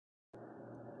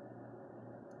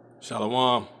Shalom.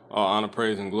 All honor,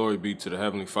 praise, and glory be to the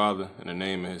Heavenly Father in the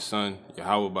name of His Son,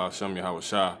 AHBA, Shem Yahweh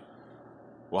Shah,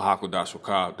 Wahakodash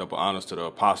Wakah. Double honors to the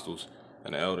apostles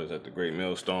and the elders at the great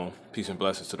millstone. Peace and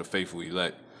blessings to the faithful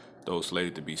elect, those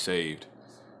slated to be saved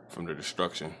from the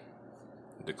destruction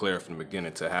declared from the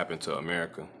beginning to happen to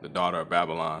America, the daughter of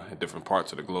Babylon, and different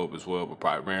parts of the globe as well, but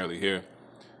primarily here.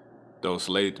 Those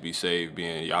slated to be saved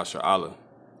being Yasha Allah,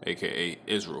 aka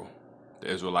Israel,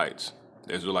 the Israelites.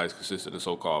 The Israelites consist of the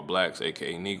so-called blacks,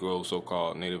 aka Negroes,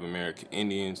 so-called Native American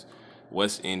Indians,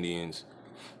 West Indians,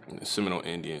 and the Seminole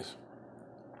Indians.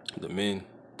 The men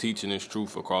teaching this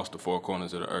truth across the four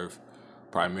corners of the earth,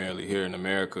 primarily here in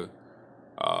America,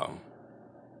 and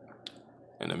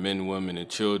the men, women, and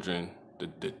children,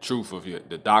 the truth of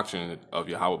the doctrine of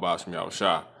Yahweh Bashem Yahweh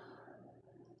Shah,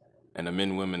 and the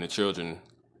men, women, and children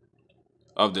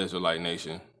of the Israelite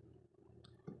nation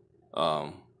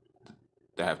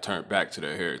that have turned back to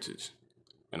their heritage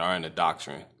and are in the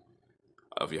doctrine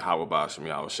of Yahweh Bashem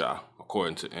Yahweh Shah,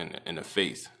 according to in the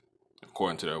faith,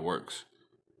 according to their works.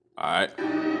 All right.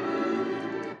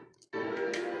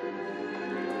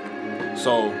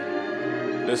 So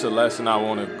this is a lesson I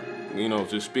want to,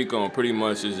 just speak on. Pretty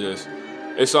much is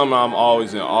it's something I'm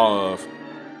always in awe of,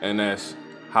 and that's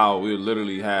how we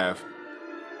literally have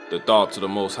the thoughts of the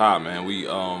Most High, man. We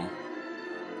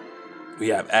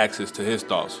have access to His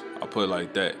thoughts. I'll put it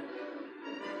like that,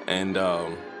 and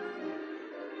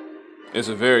it's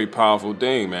a very powerful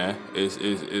thing, man. Is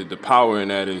the power in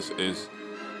that is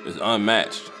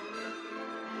unmatched.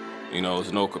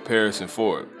 There's no comparison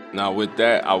for it. Now, with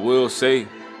that, I will say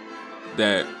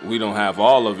that we don't have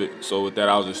all of it. So with that,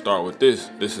 I'll just start with this.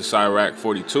 This is Sirach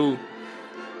 42,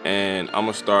 and I'm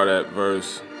gonna start at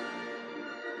verse.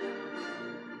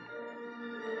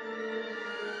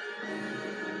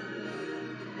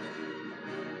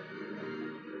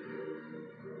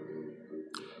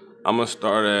 I'm gonna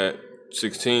start at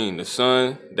 16. The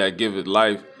sun that giveth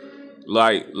light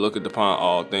looketh upon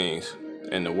all things,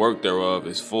 and the work thereof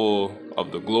is full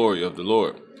of the glory of the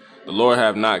Lord. The Lord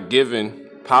have not given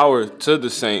power to the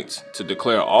saints to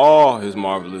declare all His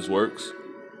marvelous works.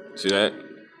 See that?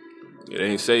 It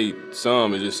ain't say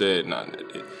some. It just said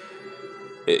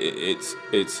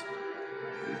it's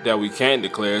that we can't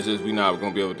declare. It's just we're not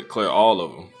going to be able to declare all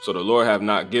of them. So the Lord have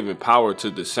not given power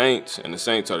to the saints, and the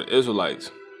saints are the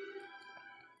Israelites.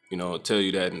 It'll tell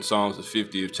you that in Psalms the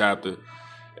 50th chapter.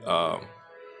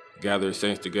 Gather the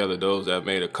saints together, those that have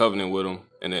made a covenant with Him,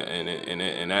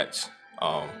 and that's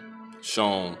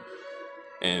shown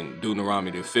in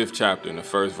Deuteronomy the 5th chapter in the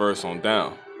first verse on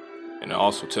down. And it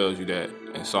also tells you that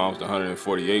in Psalms the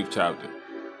 148th chapter,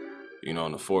 in the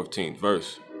 14th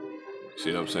verse.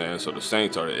 See what I'm saying? So the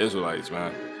saints are the Israelites,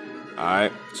 man. All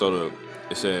right. So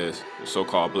it says the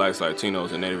so-called blacks,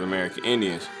 Latinos, and Native American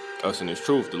Indians, us in His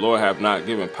truth. The Lord have not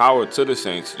given power to the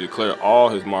saints to declare all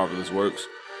His marvelous works,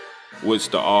 which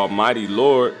the Almighty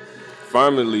Lord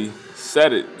firmly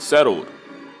settled,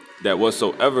 that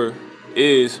whatsoever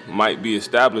is might be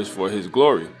established for His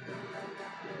glory.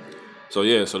 So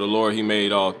yeah, so the Lord, He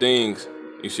made all things,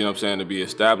 you see what I'm saying, to be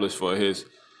established for His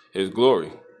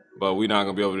glory. But we're not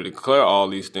gonna be able to declare all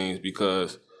these things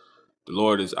because the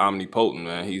Lord is omnipotent,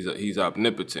 man. He's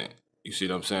omnipotent. You see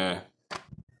what I'm saying?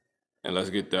 And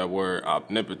let's get that word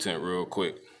omnipotent real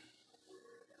quick,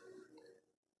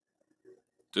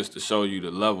 just to show you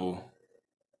the level,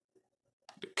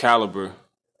 the caliber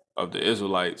of the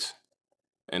Israelites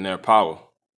and their power,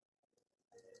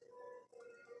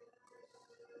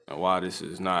 and why this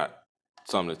is not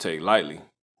something to take lightly.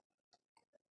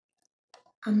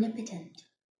 Omnipotent.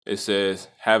 It says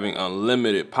having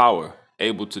unlimited power,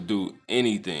 able to do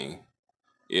anything.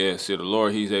 Yeah, see, the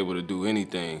Lord, He's able to do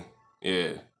anything.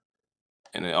 Yeah.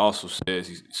 And it also says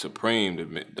He's supreme.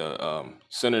 The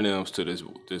synonyms to this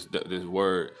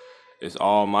word is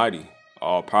almighty,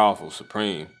 all powerful,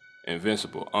 supreme,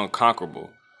 invincible, unconquerable.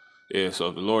 Yeah, so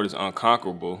if the Lord is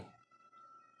unconquerable,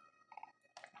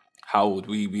 how would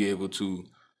we be able to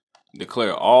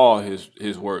declare all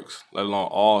his works, let alone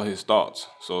all His thoughts?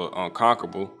 So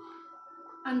unconquerable,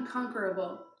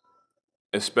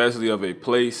 especially of a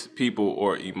place, people,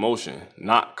 or emotion,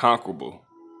 not conquerable.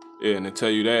 Yeah, and to tell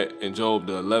you that in Job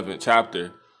the 11th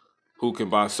chapter, who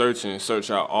can by searching search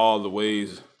out all the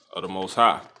ways of the Most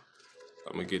High?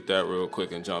 I'm gonna get that real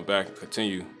quick and jump back and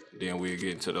continue. Then we'll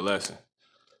get into the lesson.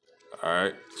 All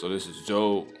right, so this is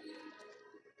Job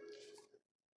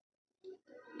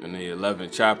in the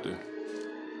 11th chapter.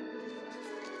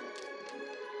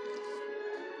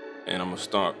 And I'm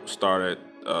gonna start at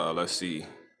let's see,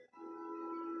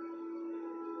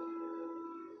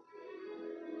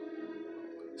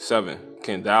 7.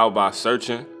 Can thou by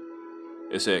searching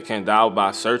It said, can thou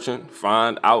by searching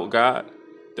find out God,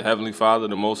 the Heavenly Father,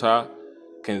 the Most High?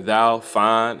 Can thou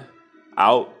find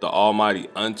out the Almighty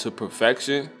unto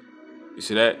perfection? You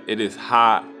see that? It is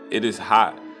high. It is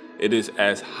high. It is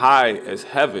as high as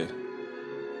heaven.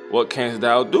 What canst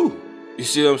thou do? You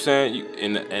see what I'm saying?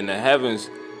 In the heavens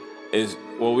is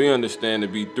what we understand to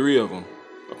be three of them,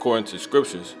 according to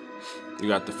scriptures. You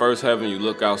got the first heaven, you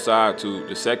look outside to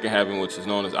the second heaven, which is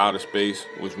known as outer space,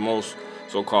 which most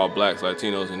so-called blacks,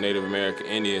 Latinos, and Native American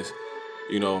Indians,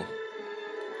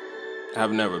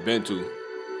 have never been to.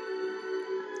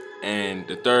 And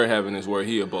the third heaven is where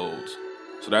he abodes.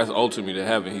 So that's ultimately the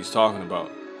heaven he's talking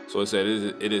about. So it said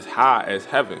it is high as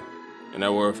heaven. And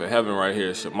that word for heaven right here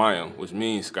is Shemayim, which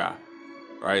means sky.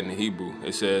 Right, in the Hebrew,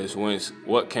 it says,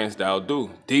 what canst thou do?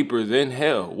 Deeper than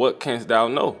hell, what canst thou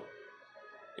know?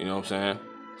 You know what I'm saying?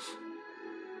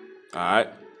 All right.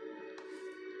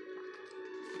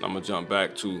 I'm going to jump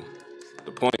back to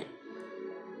the point.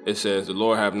 It says, the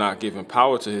Lord have not given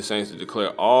power to his saints to declare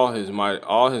all his might,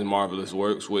 all his marvelous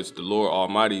works, which the Lord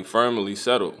Almighty firmly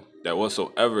settled, that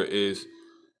whatsoever is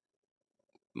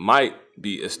might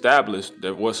be established,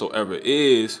 that whatsoever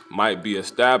is might be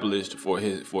established for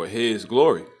his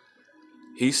glory.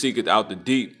 He seeketh out the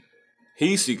deep.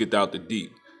 He seeketh out the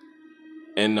deep.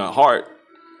 And the heart,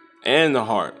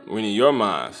 meaning your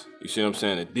minds. You see what I'm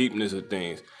saying? The deepness of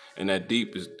things. And that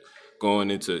deep is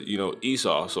going into,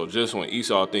 Esau. So just when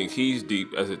Esau thinks he's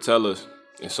deep, as it tells us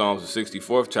in Psalms the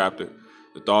 64th chapter,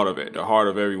 the heart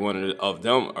of every one of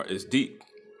them is deep.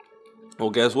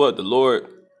 Well, guess what? The Lord,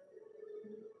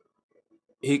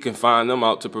 he can find them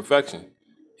out to perfection.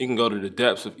 He can go to the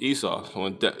depths of Esau. So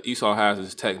when Esau has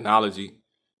his technology,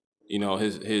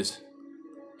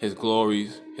 his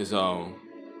glories, his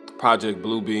Project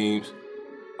Blue Beams,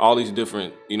 all these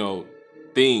different,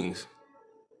 things,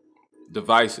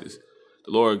 devices.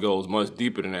 The Lord goes much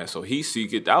deeper than that. So he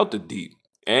seeketh out the deep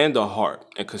and the heart,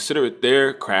 and considereth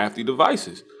their crafty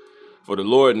devices. For the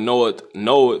Lord knoweth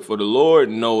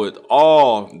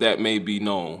all that may be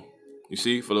known. You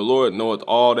see, for the Lord knoweth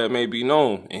all that may be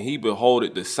known, and he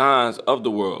beholdeth the signs of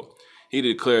the world. He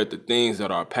declareth the things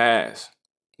that are past.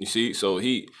 You see, so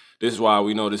this is why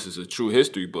we know this is a true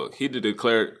history book. He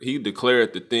declared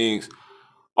the things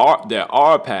that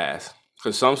are past,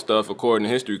 because some stuff, according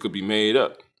to history, could be made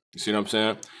up. You see what I'm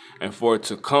saying? And for it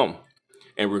to come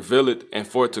and reveal it, and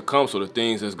for it to come, so the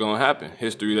things that's going to happen,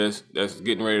 history that's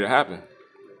getting ready to happen,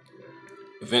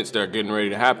 events that are getting ready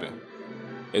to happen.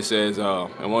 It says,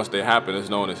 and once they happen, it's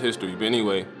known as history. But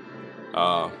anyway,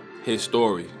 his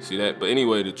story. See that? But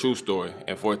anyway, the true story.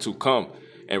 And for it to come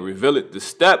and reveal it, the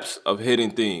steps of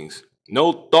hidden things.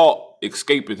 No thought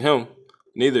escapeth him,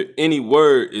 neither any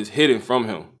word is hidden from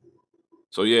him.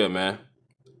 So yeah, man.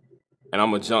 And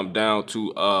I'm gonna jump down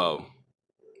to I'm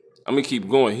gonna keep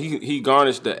going. He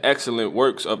garnished the excellent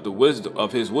works of the wisdom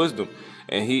of his wisdom,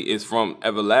 and he is from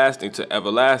everlasting to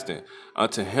everlasting.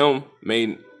 Unto him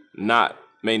may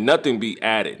nothing be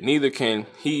added, neither can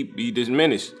he be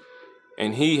diminished.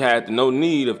 And he had no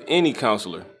need of any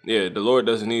counselor. Yeah, the Lord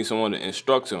doesn't need someone to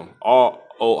instruct him.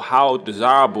 How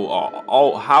desirable are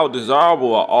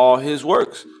all his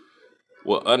works.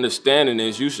 What understanding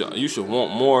is, you should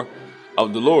want more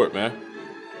of the Lord, man.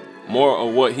 More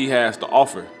of what he has to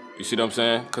offer. You see what I'm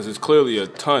saying? Because it's clearly a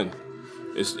ton.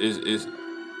 It's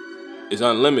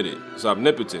unlimited. It's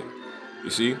omnipotent. You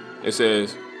see? It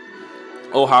says,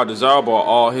 oh, how desirable are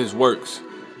all his works,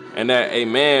 and that a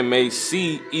man may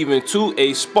see even to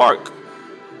a spark.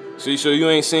 See, so you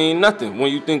ain't seen nothing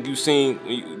when you think you seen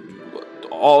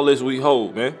all this we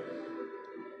hold, man.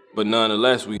 But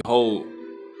nonetheless, we hold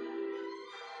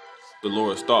the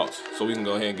Lord's thoughts. So we can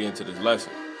go ahead and get into this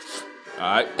lesson.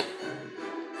 All right.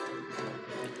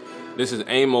 This is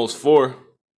Amos 4,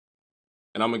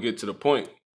 and I'm going to get to the point.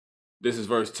 This is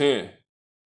verse 10.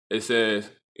 It says,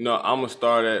 I'm going to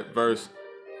start at verse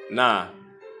 9.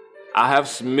 I have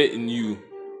smitten you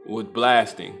with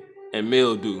blasting and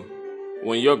mildew,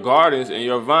 when your gardens and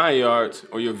your vineyards,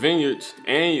 or your vineyards,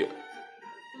 and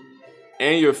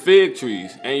your fig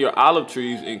trees and your olive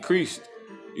trees increased.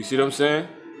 You see what I'm saying?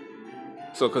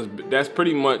 So, because that's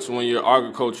pretty much when your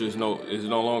agriculture is no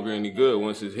longer any good.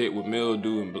 Once it's hit with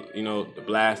mildew and the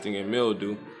blasting and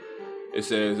mildew, it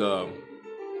says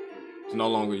it's no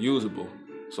longer usable.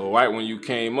 So right when you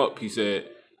came up, he said,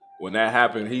 when that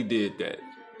happened, he did that.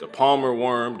 The palmer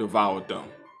worm devoured them.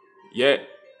 Yet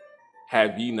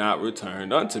have ye not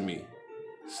returned unto me,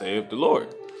 saith the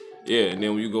Lord. Yeah, and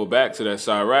then when you go back to that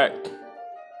Sirach,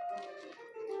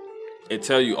 it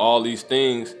tell you all these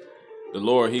things the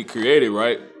Lord, he created,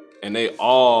 right? And they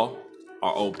all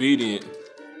are obedient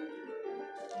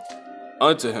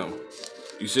unto him.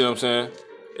 You see what I'm saying?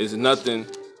 It's nothing.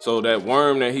 So that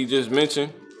worm that he just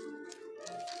mentioned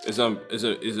it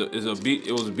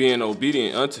was being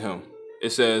obedient unto him. It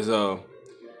says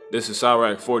this is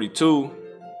Sirach 42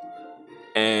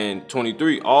 and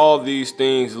 23. All these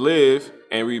things live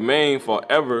and remain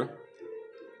forever.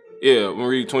 Yeah, I'm gonna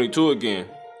read 22 again.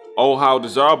 Oh, how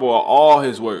desirable are all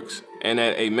his works, and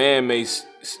that a man may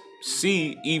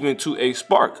see even to a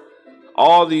spark.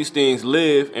 All these things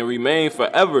live and remain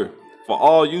forever for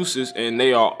all uses, and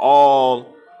they are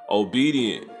all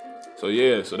obedient. So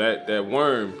yeah, so that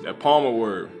worm, that palmer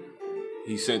worm,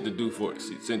 he sent to do for us.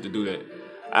 He sent to do that.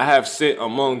 I have sent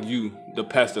among you the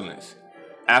pestilence,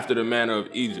 after the manner of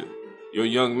Egypt. Your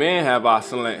young men have I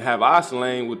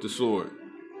slain with the sword,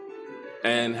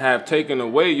 and have taken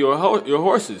away your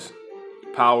horses.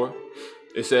 Power.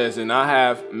 It says, and I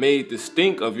have made the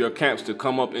stink of your camps to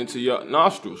come up into your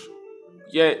nostrils.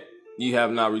 Yet ye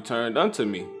have not returned unto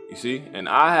me. You see? And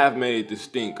I have made the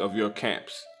stink of your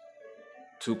camps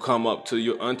to come up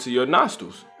to unto your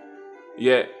nostrils.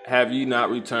 Yet have ye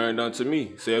not returned unto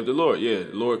me, saith the Lord. Yeah,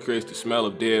 the Lord creates the smell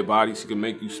of dead bodies. He can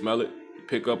make you smell it,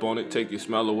 pick up on it, take your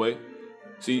smell away.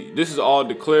 See, this is all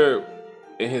declared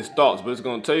in his thoughts, but it's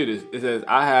going to tell you this. It says,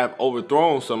 I have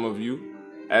overthrown some of you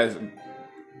as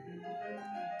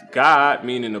God,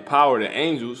 meaning the power of the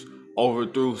angels,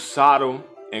 overthrew Sodom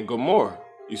and Gomorrah.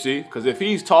 You see? Because if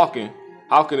he's talking,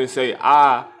 how can it say,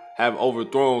 I have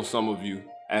overthrown some of you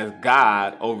as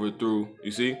God overthrew?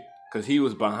 You see? Because he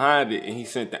was behind it and he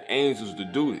sent the angels to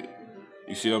do it.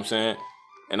 You see what I'm saying?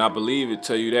 And I believe it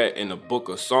tell you that in the book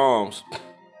of Psalms.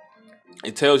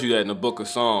 It tells you that in the book of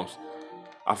Psalms.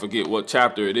 I forget what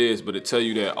chapter it is, but it tell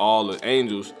you that all the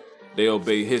angels, they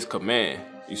obey his command.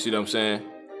 You see what I'm saying?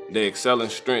 They excel in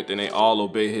strength and they all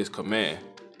obey his command.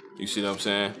 You see what I'm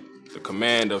saying? The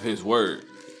command of his word,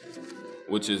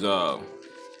 which is, on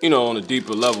a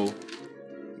deeper level,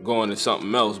 going to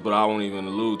something else, but I won't even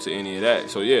allude to any of that.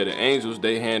 So yeah, the angels,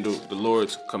 they handle the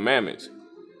Lord's commandments.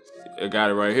 I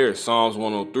got it right here, Psalms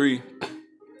 103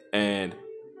 and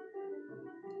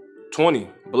 20.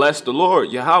 Bless the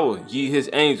Lord, Yahweh, ye his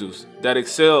angels that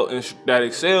excel in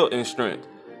strength,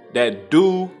 that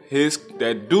do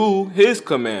his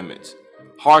commandments,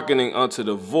 hearkening unto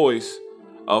the voice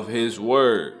of his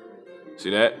word.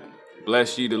 See that?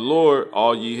 Bless ye the Lord,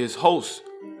 all ye his hosts,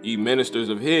 ye ministers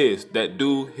of his that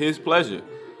do his pleasure.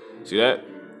 See that?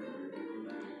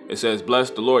 It says, bless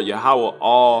the Lord, Yahweh,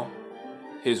 all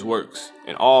his works,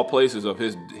 in all places of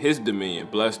his dominion.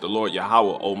 Bless the Lord,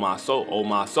 Yahweh, O my soul, O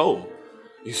my soul.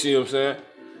 You see what I'm saying?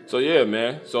 So yeah,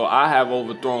 man. So I have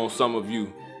overthrown some of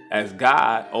you as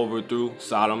God overthrew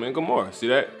Sodom and Gomorrah. See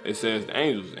that? It says the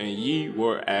angels, and ye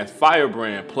were as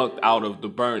firebrand plucked out of the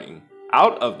burning.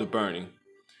 Out of the burning.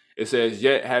 It says,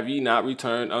 yet have ye not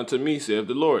returned unto me, saith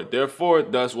the Lord. Therefore,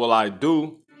 thus will I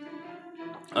do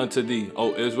unto thee,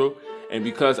 O Israel. And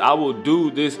because I will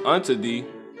do this unto thee,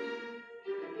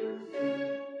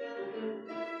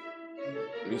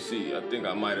 let me see. I think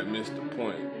I might have missed the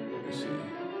point. Let me see.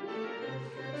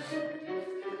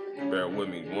 Bear with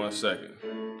me 1 second.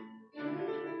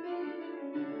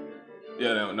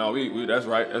 Yeah, no, we that's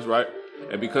right, that's right.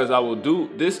 And because I will do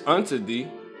this unto thee,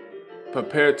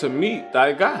 prepare to meet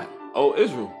thy God, O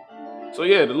Israel. So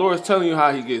yeah, the Lord is telling you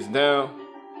how he gets down,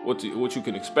 what you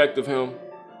can expect of him,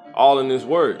 all in this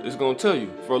word. It's going to tell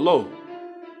you, for lo,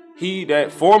 he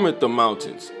that formeth the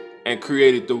mountains and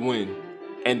created the wind,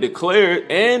 and declared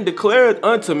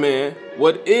unto man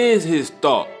what is his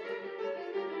thought,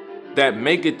 that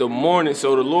maketh the morning.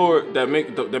 So the Lord that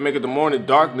maketh the morning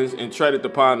darkness, and treadeth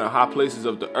upon the high places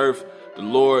of the earth. The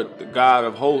Lord, the God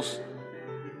of hosts,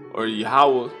 or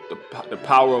Yahweh, the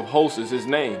power of hosts is his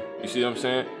name. You see what I'm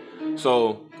saying?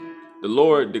 So the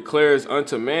Lord declares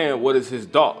unto man what is his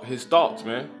thoughts,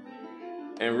 man.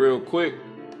 And real quick,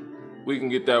 we can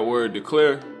get that word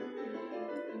declare,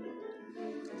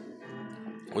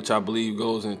 which I believe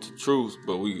goes into truth,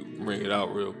 but we bring it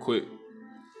out real quick.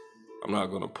 I'm not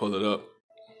gonna pull it up,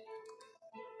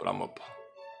 but I'm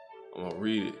gonna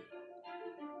read it.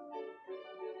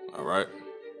 All right.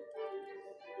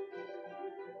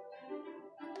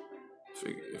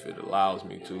 If it allows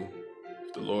me to,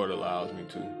 if the Lord allows me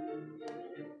to,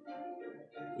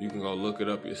 you can go look it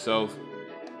up yourself,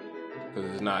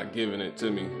 because it's not giving it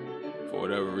to me for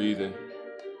whatever reason.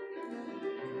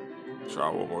 Try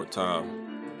one more time.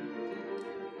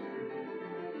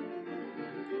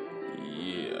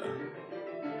 Yeah.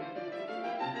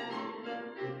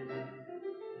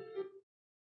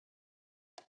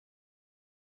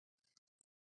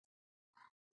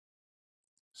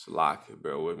 Slack,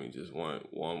 bear with me just one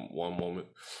moment.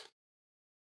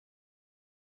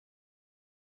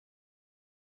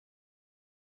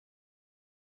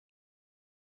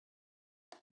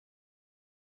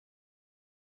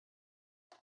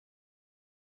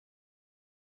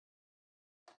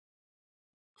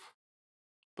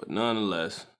 But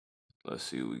nonetheless, let's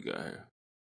see what we got here.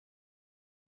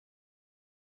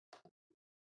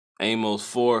 Amos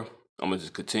 4, I'm going to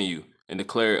just continue. And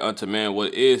declare unto man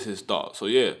what is his thought. So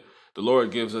yeah, the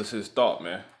Lord gives us his thought,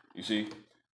 man. You see?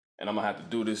 And I'm going to have to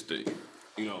do this thing,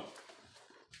 you know.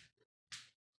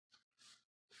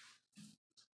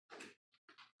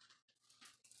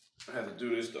 I have to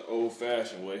do this the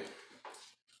old-fashioned way.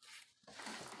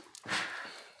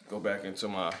 Go back into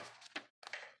my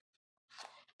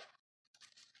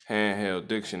handheld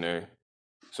dictionary.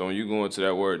 So when you go into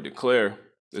that word declare,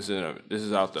 this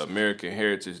is out the American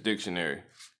Heritage Dictionary.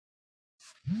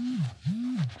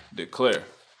 Declare.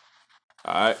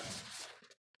 All right?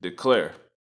 Declare.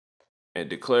 And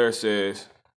declare says,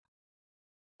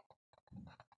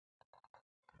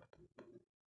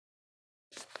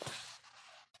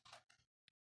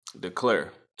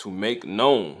 declare, to make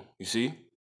known, you see?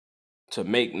 To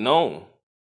make known,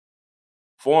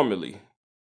 formally,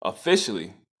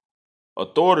 officially,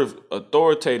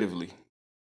 authoritatively,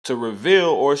 to reveal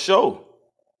or show,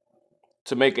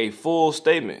 to make a full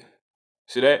statement.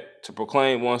 See that? To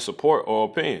proclaim one's support or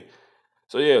opinion.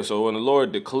 So yeah, so when the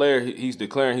Lord he's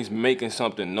declaring, he's making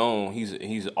something known,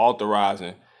 he's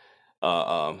authorizing,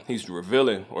 he's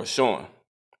revealing or showing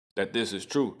that this is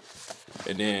true.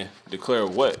 And then declare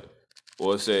what?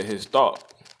 Well, it said his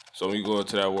thought. So when you go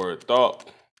into that word thought,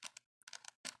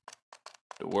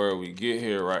 the word we get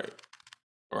here, right?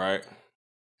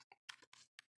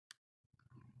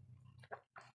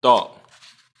 Thought.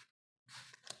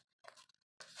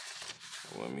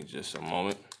 Let me just a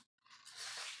moment.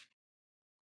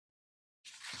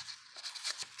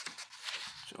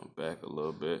 Jump back a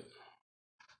little bit.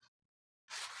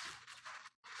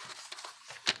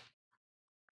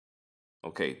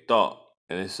 Okay, thought.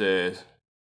 And it says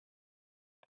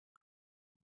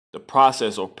the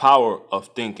process or power of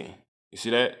thinking. You see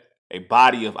that? A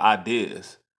body of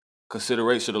ideas.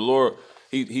 Consideration. The Lord,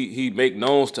 he make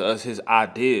known to us his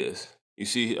ideas. You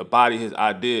see, a body, his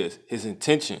ideas, his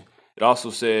intention. It also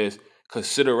says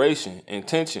consideration,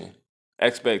 intention,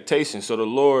 expectation. So the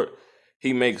Lord,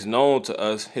 he makes known to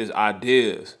us his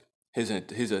ideas, his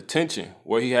attention,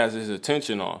 where he has his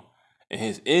attention on, and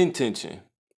his intention,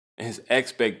 and his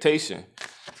expectation.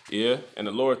 Yeah, and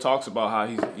the Lord talks about how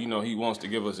he wants to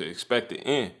give us an expected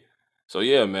end. So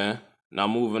yeah, man. Now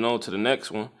moving on to the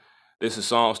next one. This is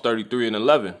Psalms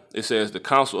 33:11. It says, the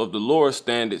counsel of the Lord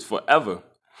standeth forever.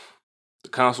 The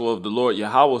counsel of the Lord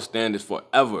Yahweh standeth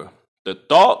forever. The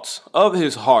thoughts of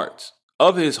his heart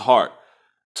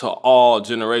to all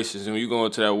generations. And when you go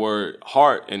into that word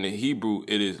heart in the Hebrew,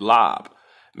 it is lab,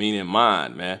 meaning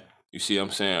mind, man. You see what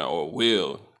I'm saying? Or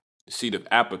will, the seat of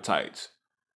appetites,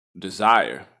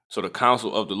 desire. So the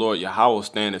counsel of the Lord Yahweh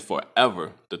standeth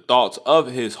forever. The thoughts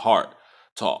of his heart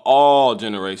to all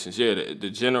generations. Yeah, the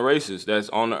generations that's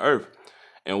on the earth,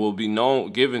 and will be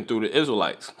given through the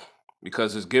Israelites,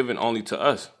 because it's given only to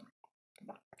us.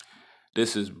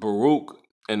 This is Baruch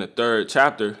in the 3rd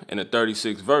chapter, in the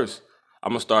 36th verse.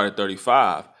 I'm going to start at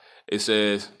 35. It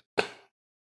says,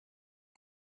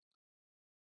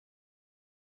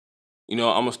 I'm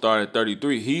going to start at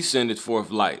 33. He sendeth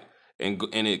forth light, and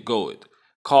it goeth.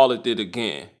 Calleth it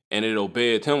again, and it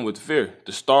obeyeth him with fear.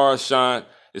 The stars shine.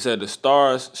 It said the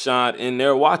stars shine in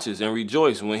their watches and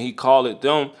rejoice. When he calleth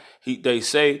them, they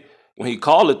say,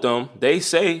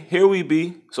 here we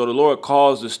be. So the Lord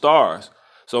calls the stars.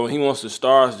 So when he wants the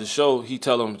stars to show, he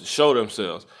tell them to show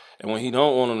themselves. And when he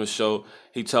don't want them to show,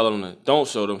 he tell them to don't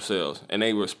show themselves. And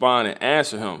they respond and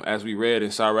answer him. As we read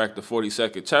in Sirach, the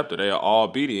 42nd chapter, they are all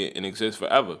obedient and exist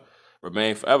forever,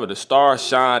 remain forever. The stars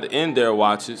shined in their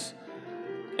watches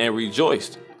and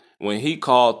rejoiced. When he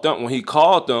called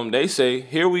them, they say,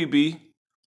 here we be.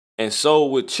 And so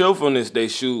with cheerfulness they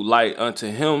shew light unto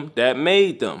him that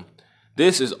made them.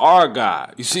 This is our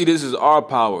God. You see, this is our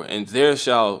power, and there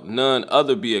shall none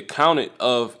other be accounted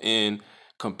of in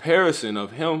comparison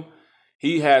of him.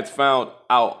 He hath found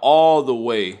out all the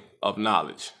way of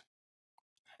knowledge,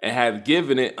 and hath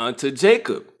given it unto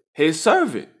Jacob, his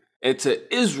servant, and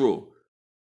to Israel,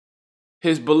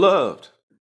 his beloved.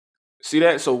 See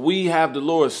that? So we have the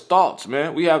Lord's thoughts,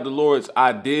 man. We have the Lord's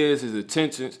ideas, his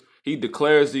intentions. He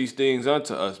declares these things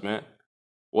unto us, man.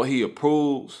 What he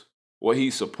approves, what he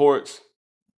supports,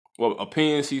 what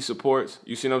opinions he supports.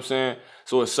 You see what I'm saying?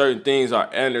 So it's certain things our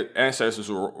ancestors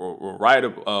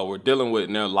were dealing with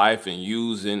in their life and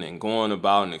using and going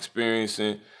about and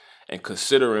experiencing and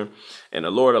considering. And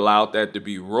the Lord allowed that to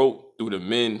be wrote through the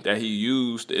men that he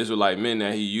used, the Israelite men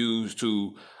that he used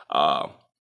to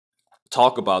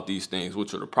talk about these things,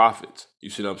 which are the prophets. You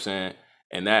see what I'm saying?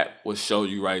 And that will show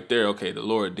you right there, okay, the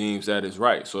Lord deems that is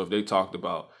right. So if they talked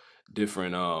about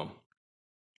different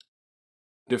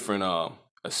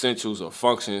essentials or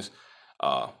functions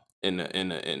uh, in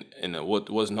what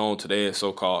was known today as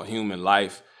so-called human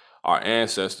life. Our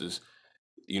ancestors,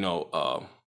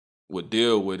 would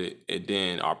deal with it, and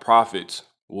then our prophets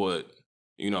would,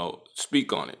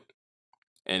 speak on it.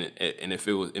 And if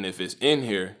it's in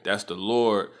here, that's the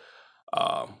Lord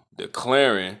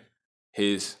declaring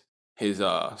his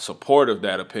support of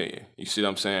that opinion. You see what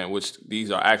I'm saying? Which these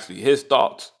are actually his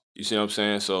thoughts. You see what I'm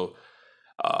saying? So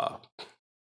uh,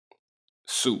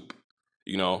 soup,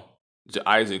 you know,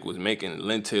 Isaac was making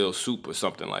lentil soup or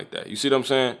something like that. You see what I'm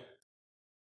saying?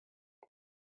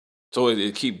 So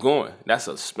it keep going. That's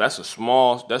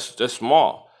small. That's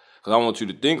small. Because I want you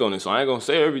to think on this. So I ain't gonna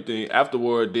say everything.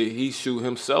 Afterward, did he shoot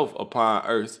himself upon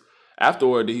earth?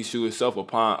 Afterward, did he shoot himself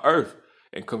upon earth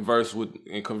and converse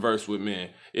with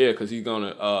men? Yeah, because he's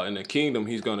gonna in the kingdom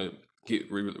he's gonna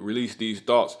release these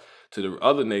thoughts to the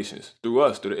other nations through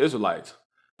us, through the Israelites.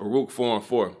 Baruch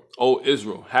 4:4. O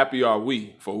Israel, happy are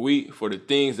we, for the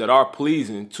things that are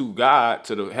pleasing to God,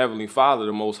 to the heavenly Father,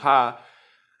 the Most High,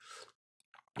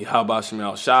 AHBA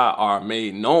Shemel Shah, are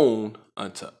made known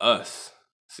unto us.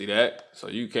 See that? So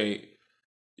you can't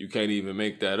even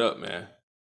make that up, man.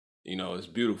 It's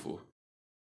beautiful.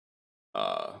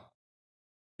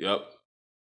 Yep.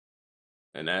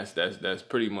 And that's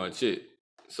pretty much it.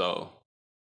 So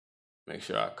make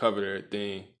sure I covered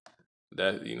everything.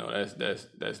 That's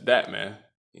that, man.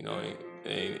 It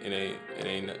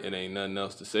ain't nothing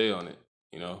else to say on it.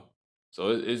 So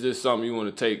it's just something you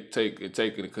want to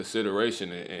take into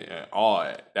consideration and all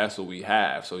that. That's what we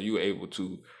have. So you're able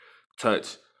to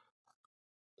touch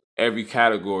every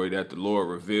category that the Lord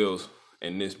reveals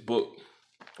in this book,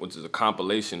 which is a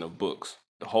compilation of books,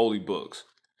 the holy books,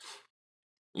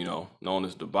 known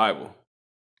as the Bible.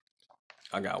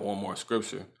 I got one more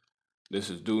scripture. This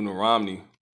is Deuteronomy.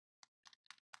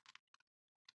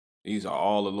 These are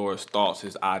all the Lord's thoughts,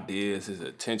 his ideas, his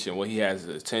attention, what he has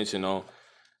his attention on.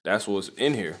 That's what's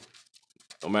in here.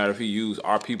 No matter if he used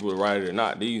our people to write it or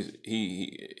not, that's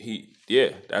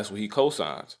what he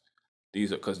cosigns.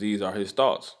 These are his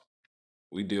thoughts.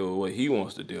 We deal with what he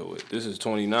wants to deal with. This is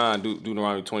 29,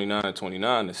 Deuteronomy 29 and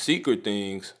 29. The secret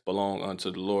things belong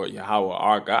unto the Lord Yahweh,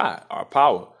 our God, our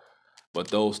power. But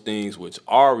those things which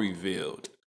are revealed,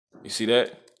 you see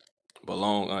that?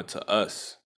 Belong unto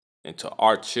us and to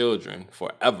our children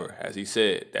forever, as he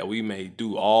said, that we may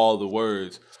do all the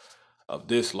words of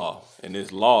this law. And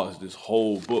this law is this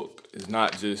whole book. It's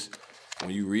not just,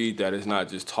 when you read that, it's not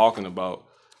just talking about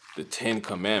the 10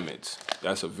 commandments.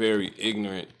 That's a very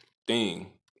ignorant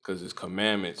thing, because it's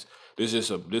commandments. This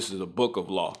is a book of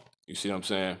law. You see what I'm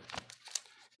saying?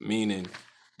 Meaning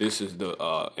this is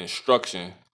the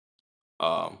instruction,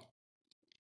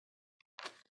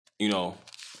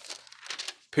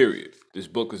 period. This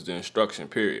book is the instruction,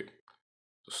 period.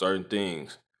 So certain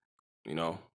things,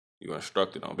 you're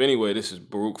instructed on. But anyway, this is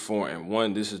Baruch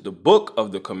 4:1. This is the book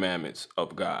of the commandments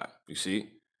of God, you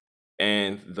see?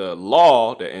 And the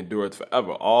law that endureth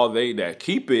forever. All they that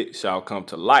keep it shall come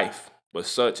to life, but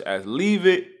such as leave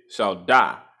it shall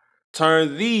die.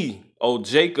 Turn thee, O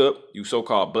Jacob, you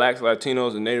so-called blacks,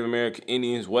 Latinos, and Native American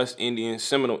Indians, West Indians,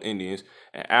 Seminole Indians,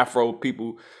 and Afro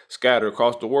people scattered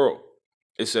across the world.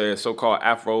 It says so-called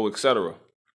Afro, etc.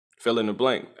 Fill in the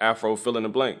blank. Afro, fill in the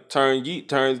blank. Turn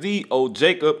thee, O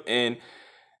Jacob, and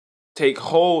take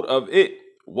hold of it.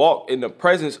 Walk in the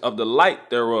presence of the light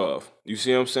thereof. You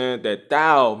see what I'm saying? That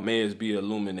thou mayest be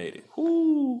illuminated.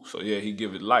 Whoo. So yeah, he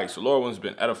give it light. So Lord, once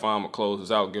been edifying, I'm going to close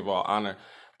this out. Give all honor,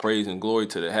 praise, and glory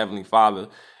to the Heavenly Father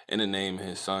in the name of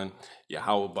his Son,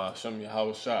 Yahweh Ba'Shem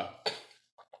Yahweh Shah.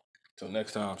 Till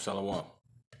next time, Shalom.